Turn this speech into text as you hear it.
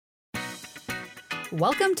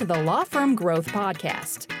Welcome to the Law Firm Growth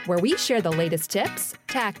Podcast, where we share the latest tips,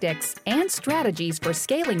 tactics, and strategies for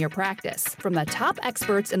scaling your practice from the top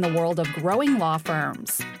experts in the world of growing law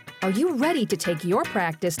firms. Are you ready to take your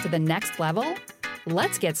practice to the next level?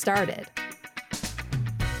 Let's get started.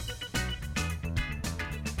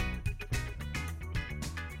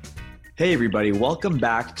 Hey everybody, welcome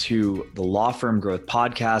back to the Law Firm Growth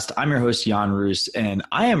Podcast. I'm your host, Jan Roos, and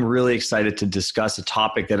I am really excited to discuss a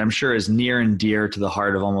topic that I'm sure is near and dear to the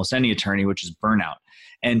heart of almost any attorney, which is burnout.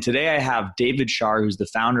 And today I have David Shar, who's the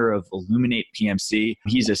founder of Illuminate PMC.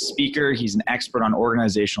 He's a speaker, he's an expert on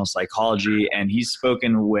organizational psychology, and he's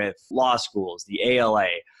spoken with law schools, the ALA.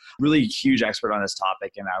 Really huge expert on this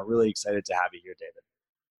topic, and I'm really excited to have you here, David.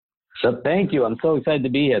 So thank you. I'm so excited to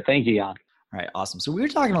be here. Thank you, Jan. All right, awesome. So we were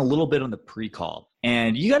talking a little bit on the pre-call,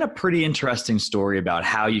 and you got a pretty interesting story about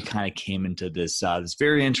how you kind of came into this this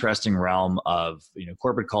very interesting realm of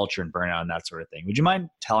corporate culture and burnout and that sort of thing. Would you mind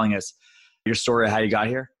telling us your story of how you got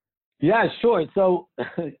here? Yeah, sure. So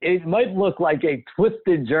it might look like a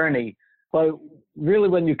twisted journey, but really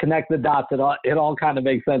when you connect the dots, it all kind of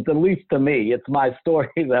makes sense, at least to me. It's my story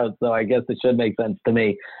though, so I guess it should make sense to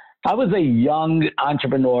me. I was a young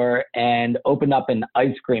entrepreneur and opened up an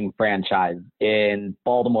ice cream franchise in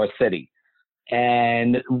Baltimore City.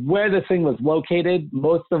 And where this thing was located,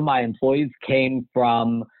 most of my employees came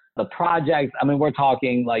from the projects. I mean, we're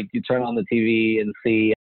talking like you turn on the TV and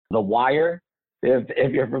see The Wire.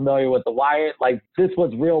 If you're familiar with The Wire, like this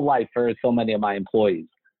was real life for so many of my employees.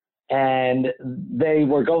 And they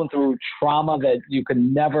were going through trauma that you could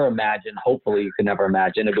never imagine. Hopefully you could never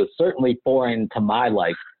imagine. It was certainly foreign to my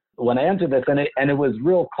life when I entered this, and it was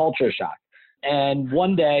real culture shock. And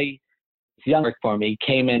one day, this young girl for me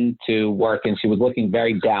came into work, and she was looking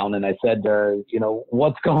very down. And I said to her,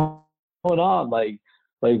 what's going on? Like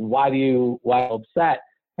why are you upset?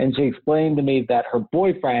 And she explained to me that her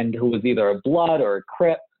boyfriend, who was either a Blood or a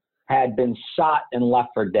Crip, had been shot and left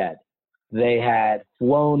for dead. They had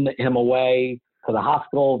flown him away to the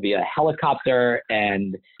hospital via helicopter,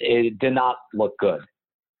 and it did not look good.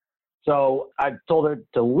 So I told her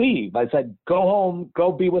to leave. I said, go home,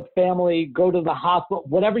 go be with family, go to the hospital,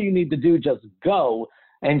 whatever you need to do, just go.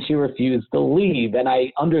 And she refused to leave. And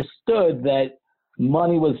I understood that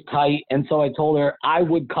money was tight. And so I told her I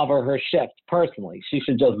would cover her shift personally. She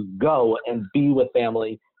should just go and be with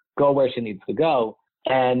family, go where she needs to go.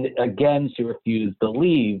 And again, she refused to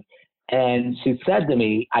leave. And she said to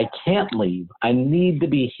me, I can't leave. I need to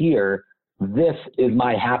be here. This is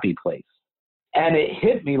my happy place. And it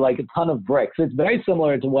hit me like a ton of bricks. It's very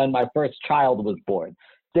similar to when my first child was born,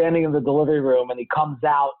 standing in the delivery room, and he comes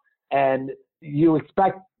out and you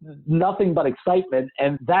expect nothing but excitement,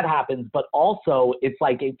 and that happens. But also it's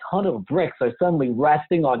like a ton of bricks are suddenly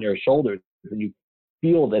resting on your shoulders, and you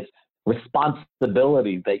feel this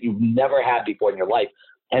responsibility that you've never had before in your life.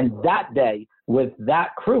 And that day with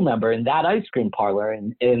that crew member in that ice cream parlor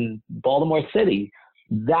in Baltimore City,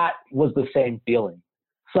 that was the same feeling.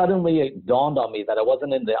 Suddenly it dawned on me that I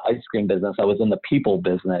wasn't in the ice cream business, I was in the people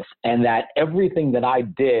business, and that everything that I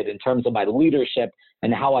did in terms of my leadership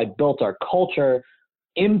and how I built our culture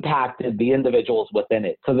impacted the individuals within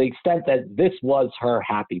it to the extent that this was her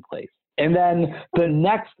happy place. And then the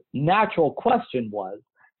next natural question was,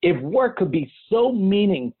 if work could be so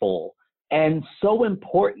meaningful and so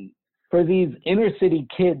important for these inner city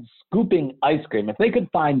kids scooping ice cream, if they could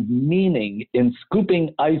find meaning in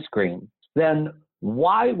scooping ice cream, then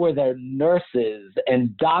why were there nurses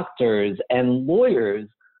and doctors and lawyers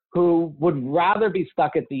who would rather be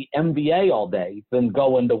stuck at the MBA all day than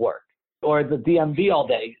go into work, or the DMV all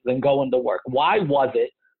day than go into work? Why was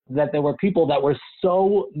it that there were people that were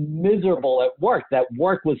so miserable at work, that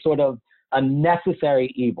work was sort of a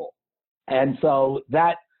necessary evil? And so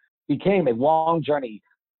that became a long journey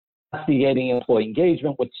investigating employee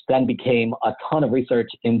engagement, which then became a ton of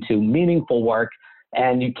research into meaningful work.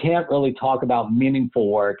 And you can't really talk about meaningful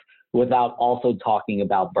work without also talking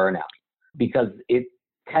about burnout, because it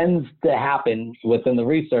tends to happen within the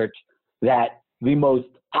research that the most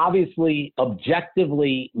obviously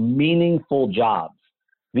objectively meaningful jobs,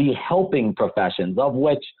 the helping professions, of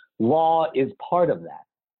which law is part of that,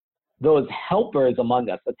 those helpers among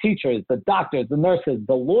us, the teachers, the doctors, the nurses,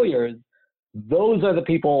 the lawyers, those are the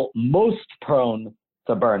people most prone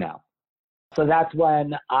to burnout. So that's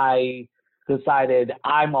when I decided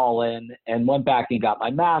I'm all in and went back and got my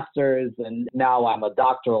master's, and now I'm a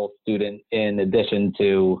doctoral student in addition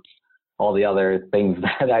to all the other things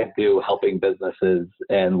that I do, helping businesses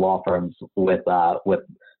and law firms with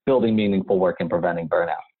building meaningful work and preventing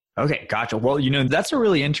burnout. Okay, gotcha. Well, that's a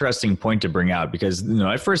really interesting point to bring out because,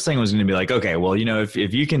 my first thing was going to be like, okay, well,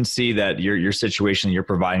 if you can see that your situation that you're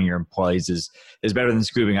providing your employees is better than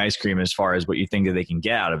scooping ice cream as far as what you think that they can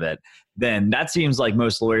get out of it, then that seems like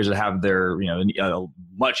most lawyers would have their, a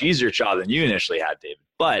much easier job than you initially had, David.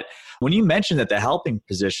 But when you mentioned that the helping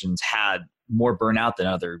positions had more burnout than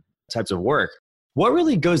other types of work, what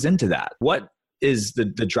really goes into that? What is the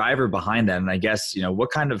driver behind that? And I guess, what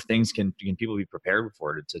kind of things can people be prepared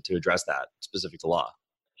for to address that specific to law?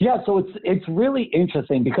 Yeah, so it's really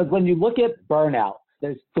interesting because when you look at burnout,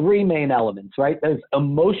 there's three main elements, right? There's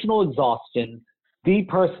emotional exhaustion,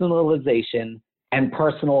 depersonalization, and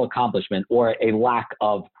personal accomplishment, or a lack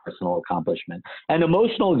of personal accomplishment. And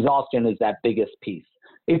emotional exhaustion is that biggest piece.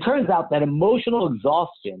 It turns out that emotional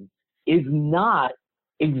exhaustion is not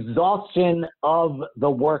exhaustion of the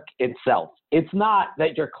work itself. It's not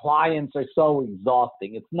that your clients are so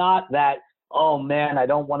exhausting. It's not that, oh man, I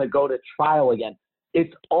don't want to go to trial again.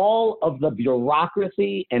 It's all of the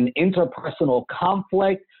bureaucracy and interpersonal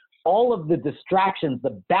conflict, all of the distractions,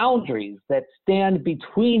 the boundaries that stand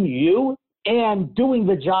between you and doing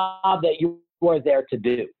the job that you are there to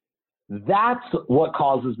do. That's what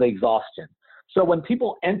causes the exhaustion. So when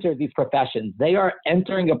people enter these professions, they are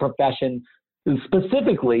entering a profession,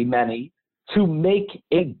 specifically many, to make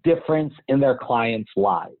a difference in their clients'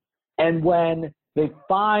 lives. And when they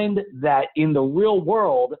find that in the real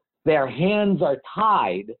world, their hands are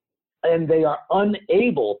tied and they are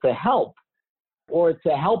unable to help or to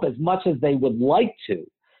help as much as they would like to,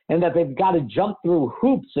 and that they've got to jump through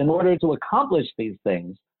hoops in order to accomplish these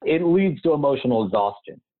things, it leads to emotional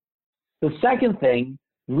exhaustion. The second thing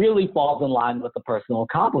really falls in line with the personal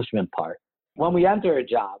accomplishment part. When we enter a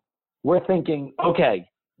job, we're thinking, okay,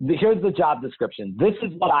 here's the job description. This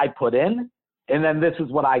is what I put in, and then this is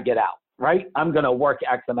what I get out, right? I'm going to work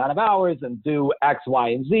X amount of hours and do X, Y,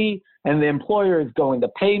 and Z, and the employer is going to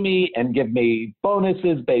pay me and give me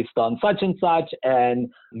bonuses based on such and such and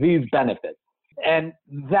these benefits. And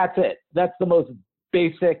that's it. That's the most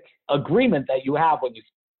basic agreement that you have when you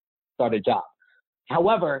start a job.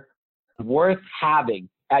 However, worth having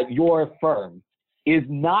at your firm is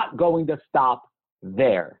not going to stop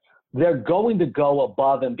there. They're going to go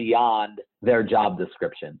above and beyond their job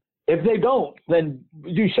description. If they don't, then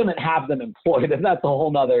you shouldn't have them employed, and that's a whole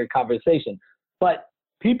nother conversation. But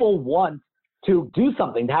people want to do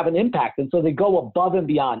something, to have an impact, and so they go above and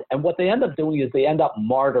beyond. And what they end up doing is they end up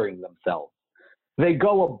martyring themselves. They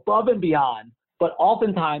go above and beyond, but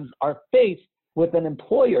oftentimes are faced with an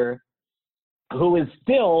employer who is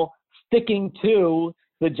still sticking to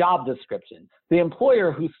the job description. The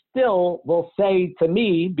employer who still will say to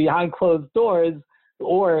me behind closed doors,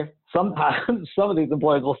 or sometimes some of these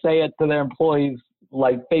employers will say it to their employees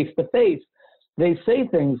like face to face. They say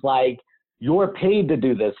things like, you're paid to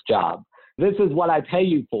do this job. This is what I pay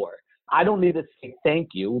you for. I don't need to say thank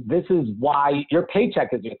you. This is why your paycheck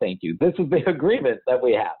is your thank you. This is the agreement that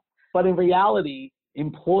we have. But in reality,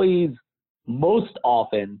 employees most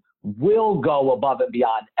often will go above and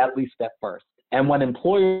beyond, at least at first. And when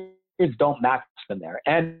employers don't match them there,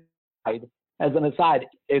 and as an aside,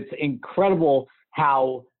 it's incredible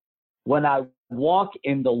how when I walk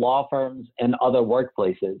into law firms and other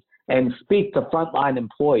workplaces and speak to frontline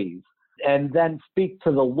employees and then speak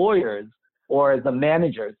to the lawyers or the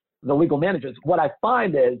managers, the legal managers, what I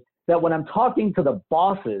find is that when I'm talking to the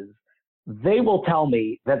bosses, they will tell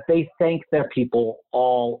me that they thank their people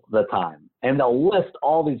all the time. And they'll list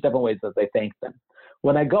all these different ways that they thank them.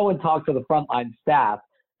 When I go and talk to the frontline staff,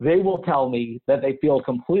 they will tell me that they feel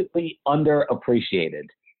completely underappreciated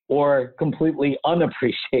or completely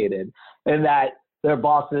unappreciated, and that their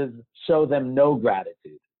bosses show them no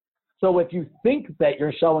gratitude. So if you think that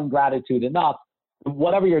you're showing gratitude enough,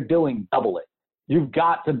 whatever you're doing, double it. You've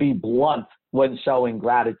got to be blunt when showing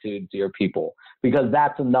gratitude to your people, because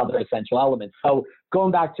that's another essential element. So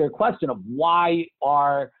going back to your question of why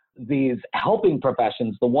are these helping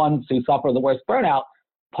professions the ones who suffer the worst burnout,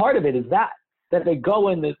 part of it is that they go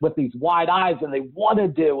in with these wide eyes and they want to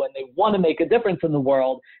do and they want to make a difference in the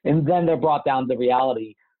world, and then they're brought down to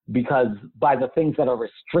reality because by the things that are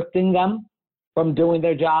restricting them from doing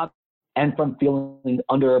their job and from feeling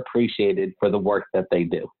underappreciated for the work that they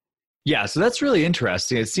do. Yeah, so that's really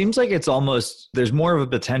interesting. It seems like it's almost, there's more of a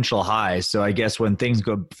potential high. So I guess when things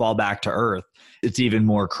fall back to earth, it's even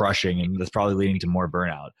more crushing, and that's probably leading to more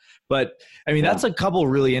burnout. But I mean, that's a couple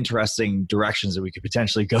really interesting directions that we could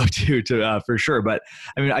potentially go to for sure. But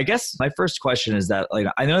I mean, I guess my first question is that, like,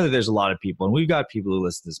 I know that there's a lot of people, and we've got people who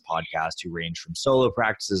listen to this podcast who range from solo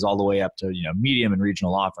practices all the way up to, medium and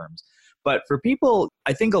regional law firms. But for people,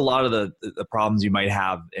 I think a lot of the problems you might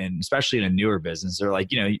have, especially in a newer business, are like,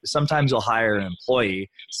 sometimes you'll hire an employee,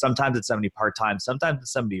 sometimes it's somebody part-time, sometimes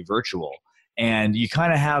it's somebody virtual. And you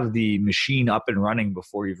kind of have the machine up and running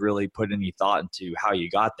before you've really put any thought into how you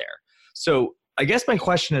got there. So I guess my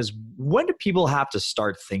question is, when do people have to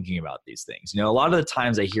start thinking about these things? A lot of the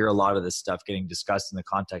times I hear a lot of this stuff getting discussed in the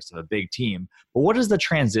context of a big team, but what does the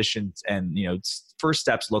transitions and, first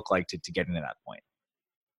steps look like to getting to that point?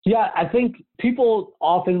 Yeah, I think people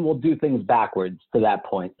often will do things backwards to that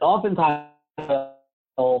point. Oftentimes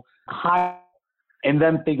they'll hire and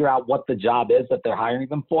then figure out what the job is that they're hiring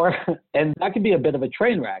them for. And that can be a bit of a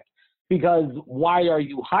train wreck, because why are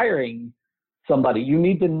you hiring somebody? You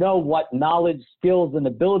need to know what knowledge, skills, and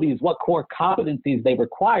abilities, what core competencies they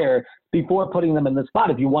require before putting them in the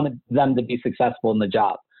spot if you want them to be successful in the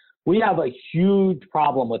job. We have a huge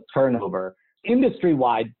problem with turnover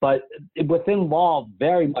industry-wide, but within law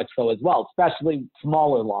very much so as well, especially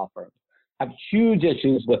smaller law firms have huge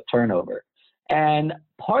issues with turnover. And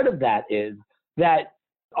part of that is that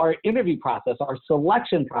our interview process, our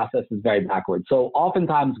selection process is very backward. So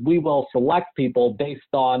oftentimes we will select people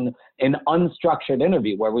based on an unstructured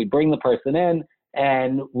interview where we bring the person in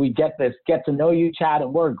and we get this get to know you chat,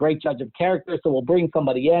 and we're a great judge of character. So we'll bring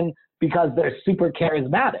somebody in because they're super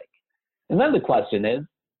charismatic. And then the question is,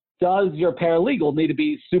 does your paralegal need to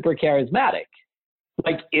be super charismatic?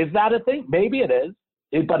 Like, is that a thing? Maybe it is,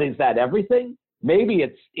 but is that everything? Maybe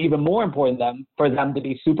it's even more important for them to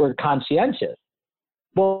be super conscientious.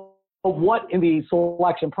 Well, what in the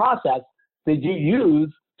selection process did you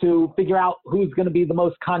use to figure out who's going to be the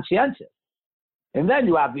most conscientious? And then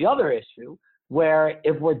you have the other issue where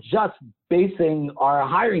if we're just basing our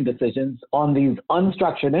hiring decisions on these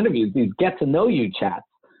unstructured interviews, these get-to-know-you chats,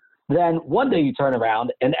 then one day you turn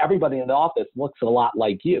around and everybody in the office looks a lot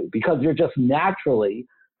like you, because you're just naturally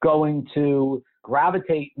going to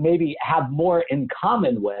gravitate, maybe have more in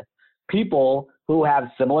common with people who have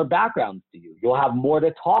similar backgrounds to you. You'll have more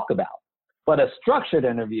to talk about. But a structured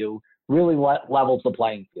interview really levels the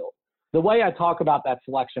playing field. The way I talk about that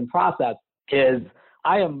selection process is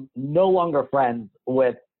I am no longer friends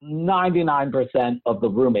with 99% of the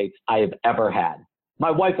roommates I have ever had.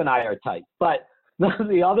 My wife and I are tight, but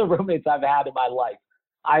the other roommates I've had in my life,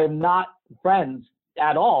 I am not friends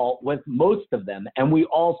at all with most of them, and we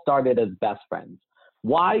all started as best friends.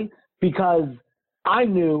 Why? Because I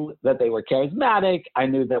knew that they were charismatic. I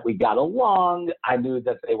knew that we got along. I knew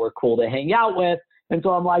that they were cool to hang out with. And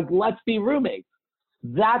so I'm like, let's be roommates.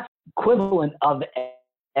 That's equivalent of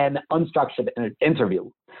an unstructured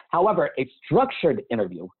interview. However, a structured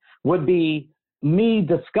interview would be me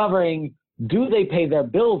discovering, do they pay their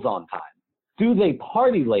bills on time? Do they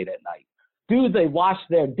party late at night? Do they wash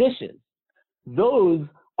their dishes? Those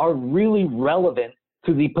are really relevant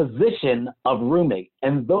to the position of roommate.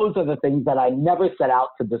 And those are the things that I never set out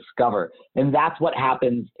to discover. And that's what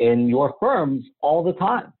happens in your firms all the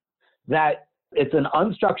time, that it's an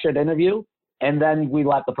unstructured interview and then we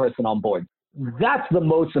let the person on board. That's the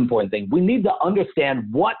most important thing. We need to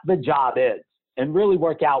understand what the job is and really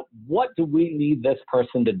work out, what do we need this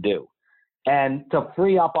person to do, and to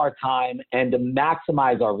free up our time and to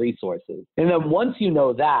maximize our resources. And then once you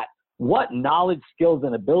know that, what knowledge, skills,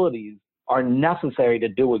 and abilities are necessary to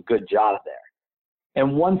do a good job there.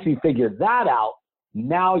 And once you figure that out,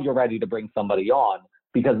 now you're ready to bring somebody on,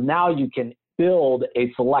 because now you can build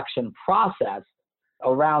a selection process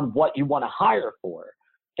around what you want to hire for.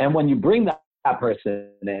 And when you bring that person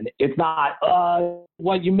in, it's not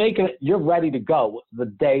when you make it, you're ready to go the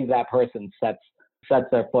day that person sets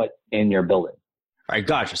their foot in your building. All right,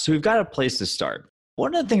 gotcha. So we've got a place to start.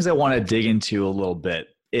 One of the things I want to dig into a little bit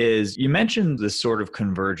is you mentioned this sort of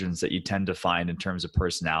convergence that you tend to find in terms of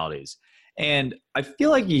personalities. And I feel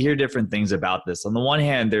like you hear different things about this. On the one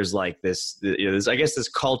hand, there's like this, I guess this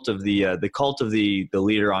cult of the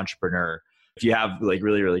leader entrepreneur. If you have like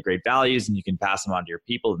really, really great values and you can pass them on to your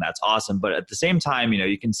people, then that's awesome. But at the same time,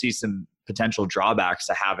 you can see some potential drawbacks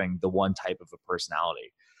to having the one type of a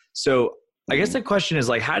personality. So I guess the question is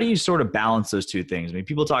like, how do you sort of balance those two things? I mean,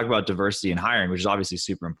 people talk about diversity in hiring, which is obviously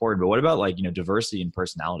super important, but what about like, diversity in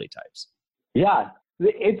personality types? Yeah,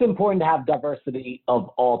 it's important to have diversity of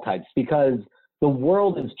all types, because the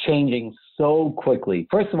world is changing so quickly.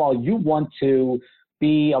 First of all, you want to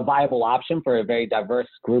be a viable option for a very diverse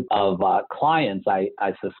group of clients, I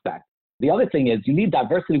suspect. The other thing is you need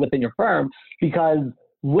diversity within your firm, because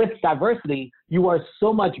with diversity, you are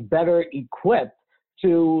so much better equipped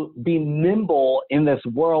to be nimble in this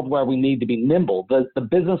world where we need to be nimble. The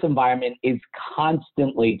business environment is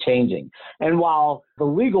constantly changing. And while the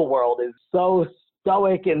legal world is so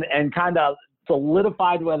stoic and kind of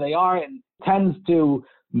solidified where they are and tends to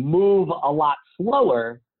move a lot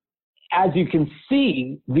slower. As you can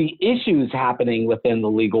see, the issues happening within the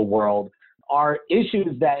legal world are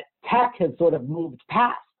issues that tech has sort of moved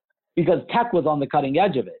past because tech was on the cutting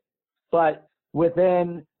edge of it. But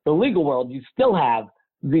within the legal world, you still have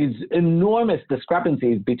these enormous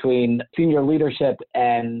discrepancies between senior leadership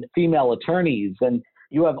and female attorneys. And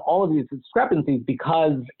you have all of these discrepancies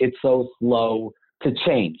because it's so slow to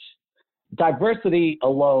change. Diversity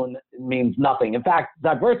alone means nothing. In fact,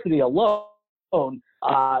 diversity alone,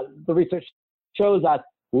 the research shows us,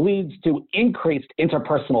 leads to increased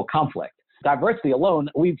interpersonal conflict. Diversity alone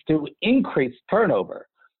leads to increased turnover.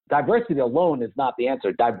 Diversity alone is not the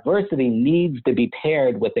answer. Diversity needs to be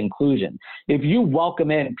paired with inclusion. If you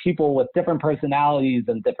welcome in people with different personalities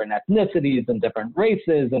and different ethnicities and different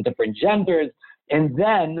races and different genders, and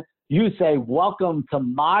then you say, welcome to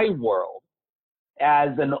my world as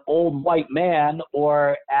an old white man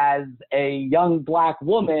or as a young black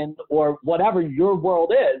woman or whatever your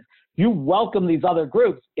world is, you welcome these other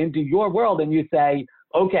groups into your world and you say,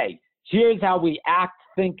 okay, here's how we act,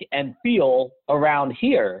 think, and feel around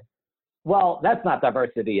here. Well, that's not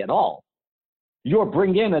diversity at all. You're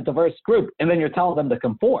bringing in a diverse group and then you're telling them to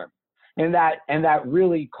conform. And that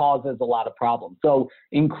really causes a lot of problems. So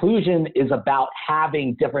inclusion is about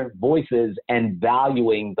having different voices and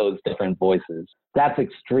valuing those different voices. That's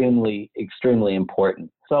extremely, extremely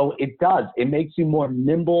important. So it makes you more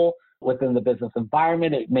nimble within the business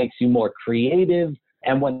environment. It makes you more creative.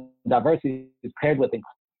 And when diversity is paired with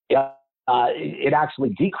inclusion, it actually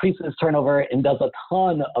decreases turnover and does a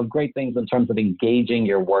ton of great things in terms of engaging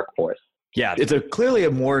your workforce. Yeah, it's clearly a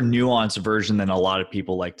more nuanced version than a lot of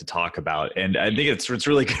people like to talk about. And I think it's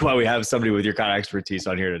really good why we have somebody with your kind of expertise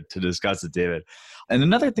on here to discuss it, David. And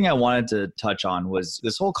another thing I wanted to touch on was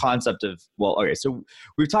this whole concept of, so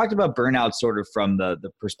we've talked about burnout sort of from the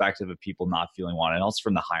perspective of people not feeling wanted and also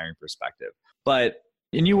from the hiring perspective.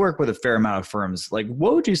 And you work with a fair amount of firms, like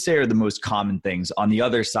what would you say are the most common things on the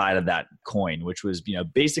other side of that coin, which was,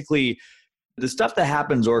 basically the stuff that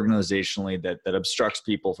happens organizationally that obstructs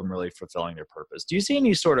people from really fulfilling their purpose? Do you see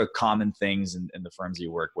any sort of common things in the firms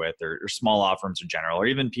you work with or small law firms in general, or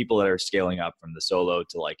even people that are scaling up from the solo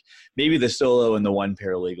to like maybe the solo and the one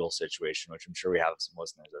paralegal situation, which I'm sure we have some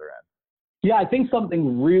listeners that are in? Yeah, I think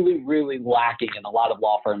something really, really lacking in a lot of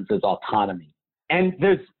law firms is autonomy. And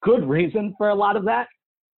there's good reason for a lot of that.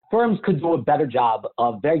 Firms could do a better job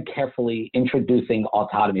of very carefully introducing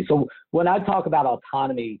autonomy. So when I talk about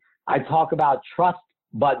autonomy, I talk about trust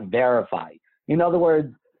but verify. In other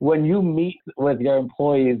words, when you meet with your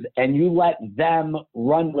employees and you let them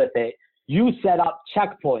run with it, you set up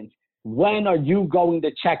checkpoints. When are you going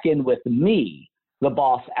to check in with me? The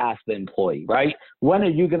boss asked the employee, right? When are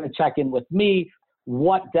you going to check in with me?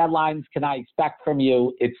 What deadlines can I expect from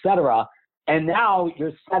you, et cetera? And now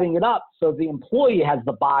you're setting it up so the employee has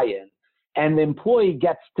the buy-in and the employee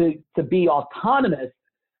gets to be autonomous,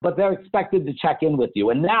 but they're expected to check in with you.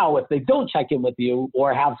 And now if they don't check in with you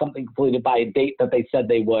or have something completed by a date that they said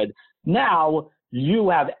they would, now you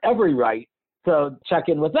have every right to check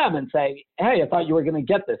in with them and say, hey, I thought you were going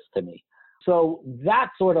to get this to me. So that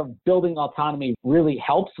sort of building autonomy really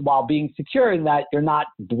helps while being secure in that you're not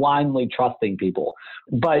blindly trusting people.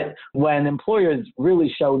 But when employers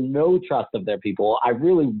really show no trust of their people, I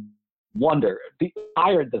really wonder,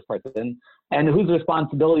 hired this person and whose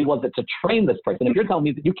responsibility was it to train this person? If you're telling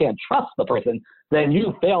me that you can't trust the person, then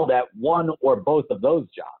you failed at one or both of those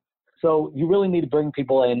jobs. So you really need to bring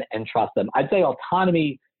people in and trust them. I'd say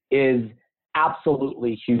autonomy is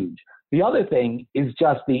absolutely huge. The other thing is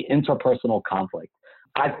just the interpersonal conflict.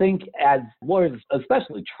 I think as lawyers,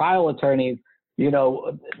 especially trial attorneys,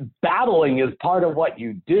 battling is part of what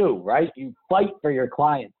you do, right? You fight for your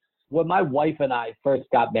clients. When my wife and I first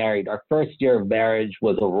got married, our first year of marriage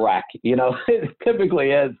was a wreck. It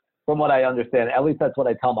typically is, from what I understand. At least that's what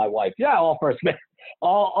I tell my wife. Yeah,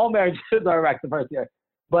 all marriages are a wreck the first year.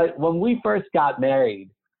 But when we first got married,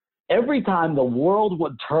 every time the world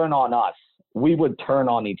would turn on us, we would turn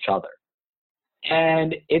on each other.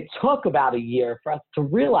 And it took about a year for us to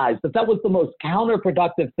realize that was the most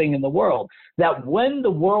counterproductive thing in the world, that when the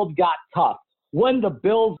world got tough, when the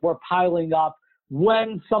bills were piling up,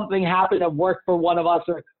 when something happened at work for one of us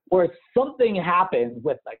or something happened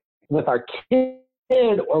with our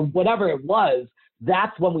kid or whatever it was,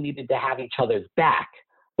 that's when we needed to have each other's back.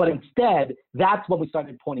 But instead, that's when we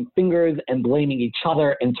started pointing fingers and blaming each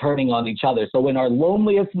other and turning on each other. So in our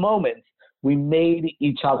loneliest moments, we made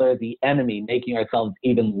each other the enemy, making ourselves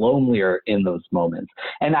even lonelier in those moments.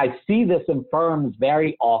 And I see this in firms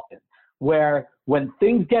very often, where when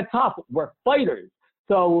things get tough, we're fighters.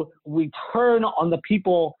 So we turn on the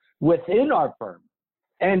people within our firm.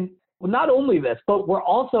 And not only this, but we're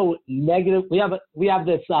also negative. We have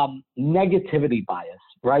this negativity bias,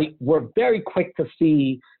 right? We're very quick to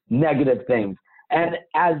see negative things. And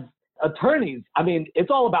as attorneys, I mean, it's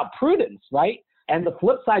all about prudence, right? And the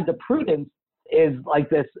flip side to prudence is like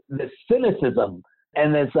this cynicism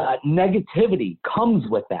and this negativity comes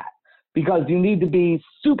with that, because you need to be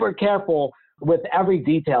super careful with every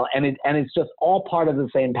detail, and it's just all part of the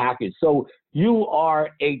same package. So you are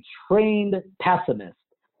a trained pessimist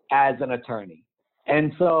as an attorney.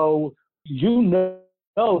 And so you know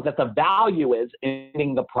that the value is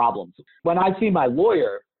in the problems. When I see my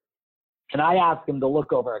lawyer and I ask him to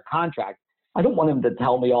look over a contract, I don't want him to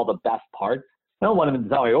tell me all the best parts. I don't want him to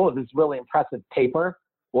tell me, oh, this is really impressive paper,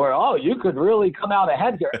 or, oh, you could really come out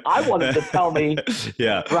ahead here. I want him to tell me,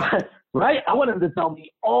 yeah, right? I want him to tell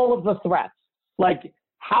me all of the threats. Like,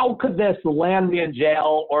 how could this land me in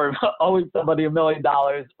jail or owing somebody $1 million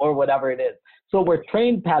or whatever it is? So we're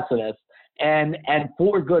trained pessimists, and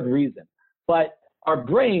for good reason. But our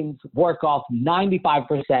brains work off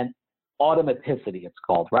 95% automaticity, it's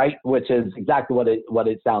called, right? Which is exactly what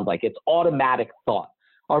it sounds like. It's automatic thought.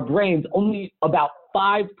 Our brains, only about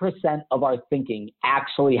 5% of our thinking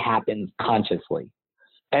actually happens consciously.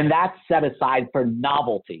 And that's set aside for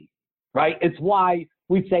novelty, right? It's why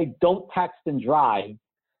we say don't text and drive.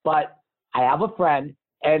 But I have a friend,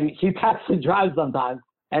 and he texts and drives sometimes,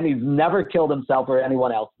 and he's never killed himself or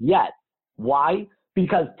anyone else yet. Why?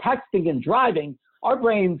 Because texting and driving, our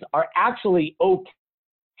brains are actually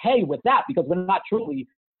okay with that, because we're not truly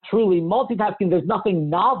multitasking. There's nothing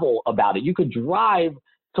novel about it. You could drive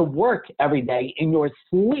to work every day in your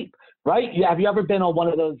sleep, right? Have you ever been on one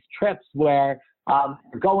of those trips where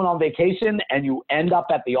you're going on vacation and you end up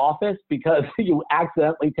at the office because you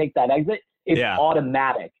accidentally take that exit? It's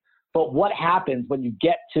automatic. But what happens when you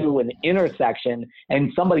get to an intersection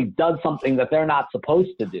and somebody does something that they're not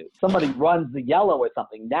supposed to do? Somebody runs the yellow or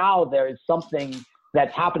something. Now there is something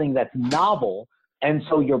that's happening that's novel. And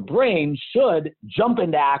so your brain should jump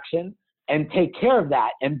into action and take care of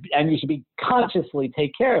that. And you should be consciously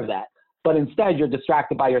take care of that. But instead, you're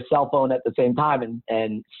distracted by your cell phone at the same time,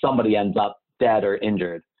 and somebody ends up dead or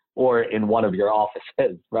injured, or in one of your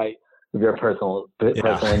offices, right? With your personal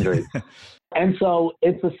injuries. And so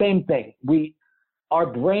it's the same thing. Our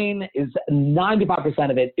brain is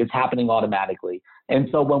 95% of it is happening automatically. And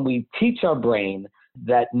so when we teach our brain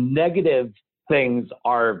that negative things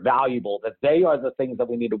are valuable, that they are the things that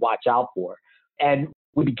we need to watch out for, and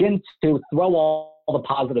we begin to throw all the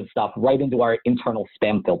positive stuff right into our internal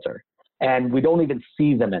spam filter, and we don't even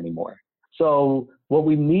see them anymore. So what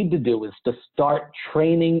we need to do is to start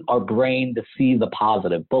training our brain to see the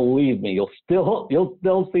positive. Believe me, you'll still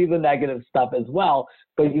see the negative stuff as well,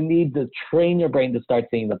 but you need to train your brain to start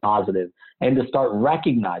seeing the positive and to start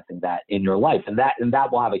recognizing that in your life. And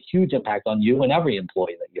that will have a huge impact on you and every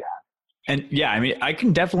employee that you have. And yeah, I mean, I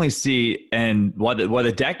can definitely see, and what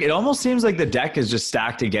the deck, it almost seems like the deck is just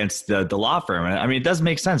stacked against the law firm. I mean, it does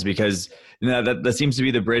make sense, because that seems to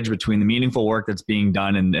be the bridge between the meaningful work that's being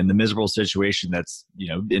done and the miserable situation that's,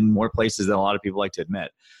 in more places than a lot of people like to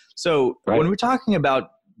admit. So when we're talking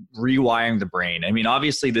about rewiring the brain, I mean,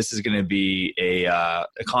 obviously this is going to be a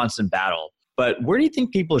constant battle. But where do you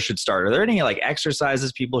think people should start? Are there any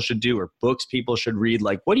exercises people should do, or books people should read?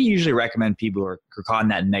 Like, what do you usually recommend people who are caught in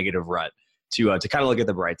that negative rut to kind of look at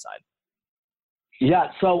the bright side? Yeah,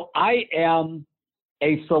 so I am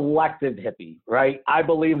a selective hippie, right? I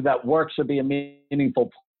believe that work should be a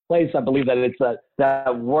meaningful place. I believe that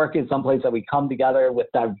that work is some place that we come together with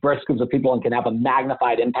diverse groups of people and can have a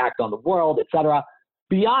magnified impact on the world, et cetera.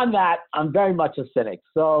 Beyond that, I'm very much a cynic.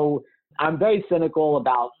 So I'm very cynical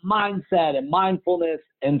about mindset and mindfulness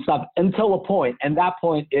and stuff until a point. And that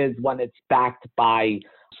point is when it's backed by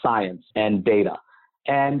science and data.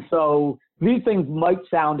 And so these things might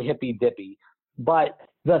sound hippy dippy, but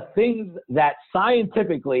the things that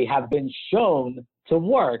scientifically have been shown to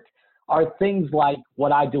work are things like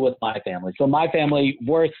what I do with my family. So my family,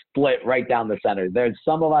 we're split right down the center. There's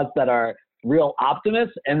some of us that are real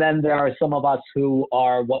optimists, and then there are some of us who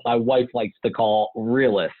are what my wife likes to call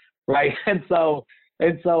realists. Right. And so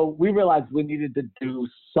we realized we needed to do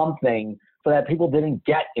something so that people didn't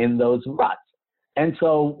get in those ruts. And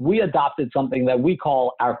so we adopted something that we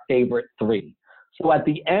call our favorite three. So at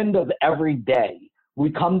the end of every day,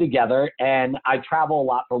 we come together, and I travel a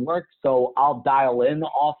lot for work. So I'll dial in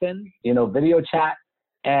often, video chat,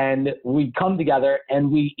 and we come together and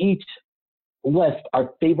we each list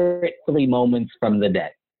our favorite 3 moments from the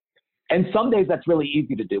day. And some days that's really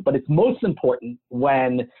easy to do, but it's most important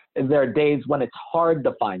when there are days when it's hard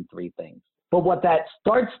to find 3 things. But what that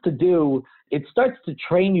starts to do, it starts to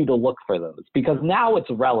train you to look for those because now it's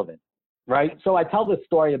relevant, right? So I tell this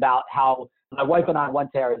story about how my wife and I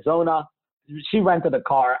went to Arizona. She rented a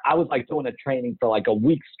car. I was like doing a training for like a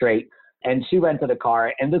week straight, and she rented a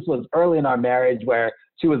car. And this was early in our marriage where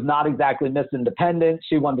she was not exactly Miss Independent.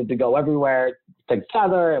 She wanted to go everywhere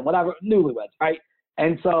together and whatever, newlyweds, right?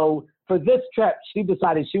 And so for this trip, she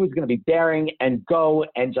decided she was going to be daring and go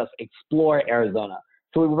and just explore Arizona.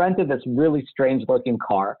 So we rented this really strange looking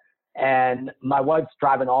car, and my wife's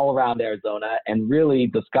driving all around Arizona and really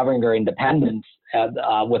discovering her independence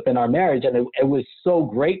within our marriage. And it was so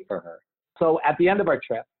great for her. So at the end of our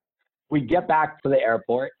trip, we get back to the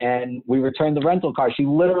airport and we return the rental car. She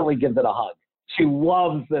literally gives it a hug. She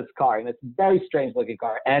loves this car, and it's a very strange looking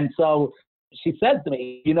car. And so she said to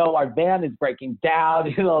me, our van is breaking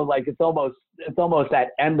down, like it's almost at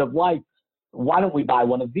end of life. Why don't we buy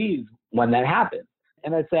one of these when that happens?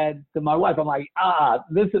 And I said to my wife, I'm like,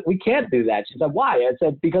 we can't do that. She said, why? I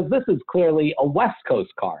said, because this is clearly a West Coast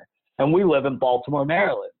car and we live in Baltimore,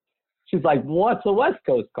 Maryland. She's like, what's a West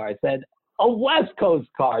Coast car? I said, a West Coast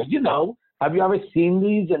car, have you ever seen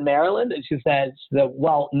these in Maryland? And she said,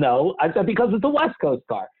 well, no. I said, because it's a West Coast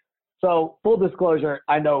car. So full disclosure,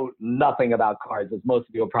 I know nothing about cars, as most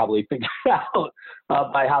of you will probably figure out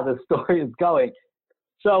by how this story is going.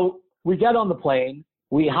 So we get on the plane.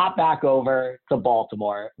 We hop back over to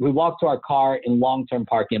Baltimore. We walk to our car in long-term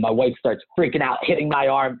parking, and my wife starts freaking out, hitting my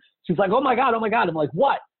arm. She's like, oh my God. I'm like,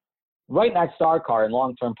 what? Right next to our car in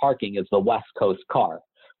long-term parking is the West Coast car.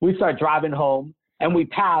 We start driving home, and we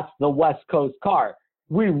pass the West Coast car.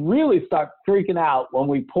 We really start freaking out when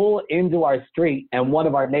we pull into our street, and one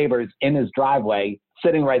of our neighbors in his driveway,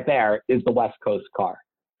 sitting right there, is the West Coast car.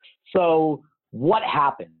 So what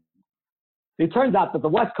happened? It turns out that the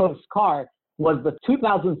West Coast car was the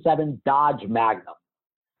 2007 Dodge Magnum.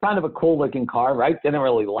 Kind of a cool looking car, right? Didn't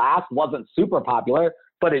really last, wasn't super popular,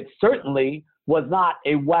 but it certainly was not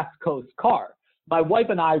a West Coast car. My wife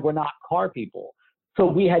and I were not car people. So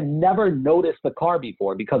we had never noticed the car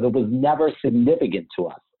before because it was never significant to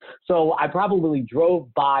us. So I probably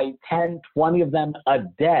drove by 10, 20 of them a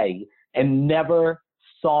day and never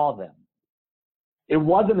saw them. It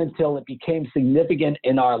wasn't until it became significant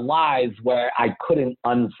in our lives where I couldn't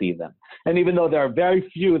unsee them. And even though there are very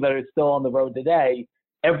few that are still on the road today,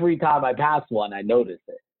 every time I pass one, I notice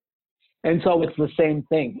it. And so it's the same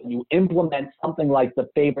thing. When you implement something like the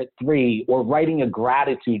favorite three or writing a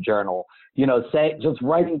gratitude journal, just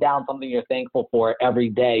writing down something you're thankful for every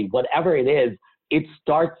day, whatever it is, it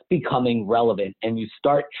starts becoming relevant and you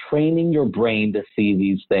start training your brain to see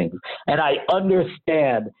these things. And I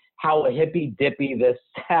understand how hippy dippy this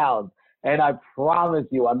sounds. And I promise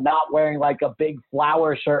you, I'm not wearing like a big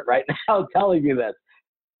flower shirt right now telling you this.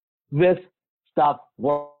 This stuff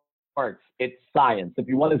works. It's science. If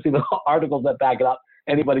you want to see the articles that back it up,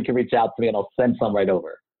 anybody can reach out to me and I'll send some right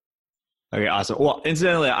over. Okay, awesome. Well,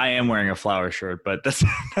 incidentally, I am wearing a flower shirt, but that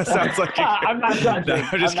sounds like I'm not judging. No,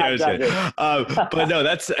 I'm just kidding. But no,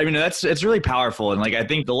 it's really powerful. And like, I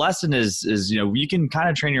think the lesson is, you can kind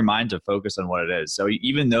of train your mind to focus on what it is. So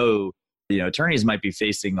even though, attorneys might be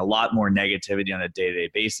facing a lot more negativity on a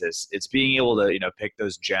day-to-day basis, it's being able to, pick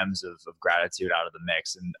those gems of gratitude out of the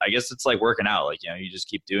mix. And I guess it's like working out, you just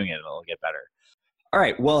keep doing it and it'll get better. All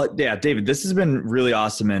right. Well, yeah, David, this has been really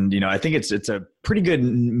awesome. And, I think it's a pretty good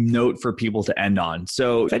note for people to end on.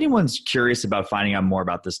 So if anyone's curious about finding out more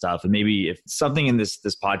about this stuff, and maybe if something in this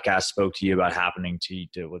podcast spoke to you about happening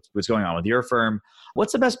to what's going on with your firm,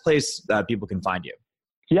 what's the best place that people can find you?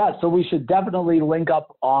 Yeah, so we should definitely link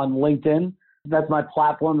up on LinkedIn. That's my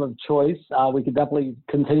platform of choice. We could definitely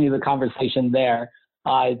continue the conversation there.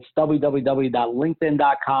 It's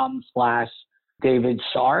www.linkedin.com/David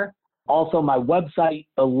Shar. Also, my website,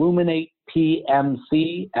 Illuminate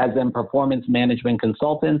PMC, as in Performance Management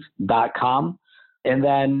Consultants.com. And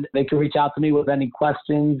then they can reach out to me with any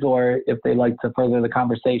questions or if they'd like to further the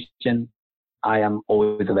conversation, I am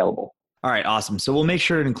always available. All right, awesome. So we'll make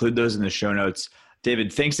sure to include those in the show notes.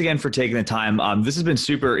 David, thanks again for taking the time. This has been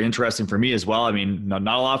super interesting for me as well. I mean, not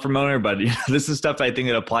a lot from owner, but this is stuff I think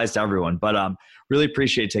that applies to everyone. But really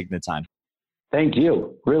appreciate taking the time. Thank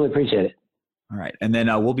you. Really appreciate it. All right. And then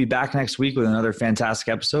we'll be back next week with another fantastic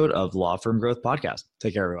episode of Law Firm Growth Podcast.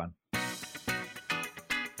 Take care, everyone.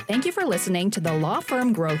 Thank you for listening to the Law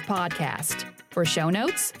Firm Growth Podcast. For show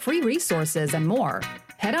notes, free resources, and more,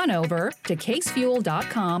 head on over to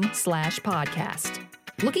casefuel.com/podcast.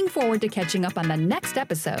 Looking forward to catching up on the next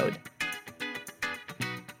episode.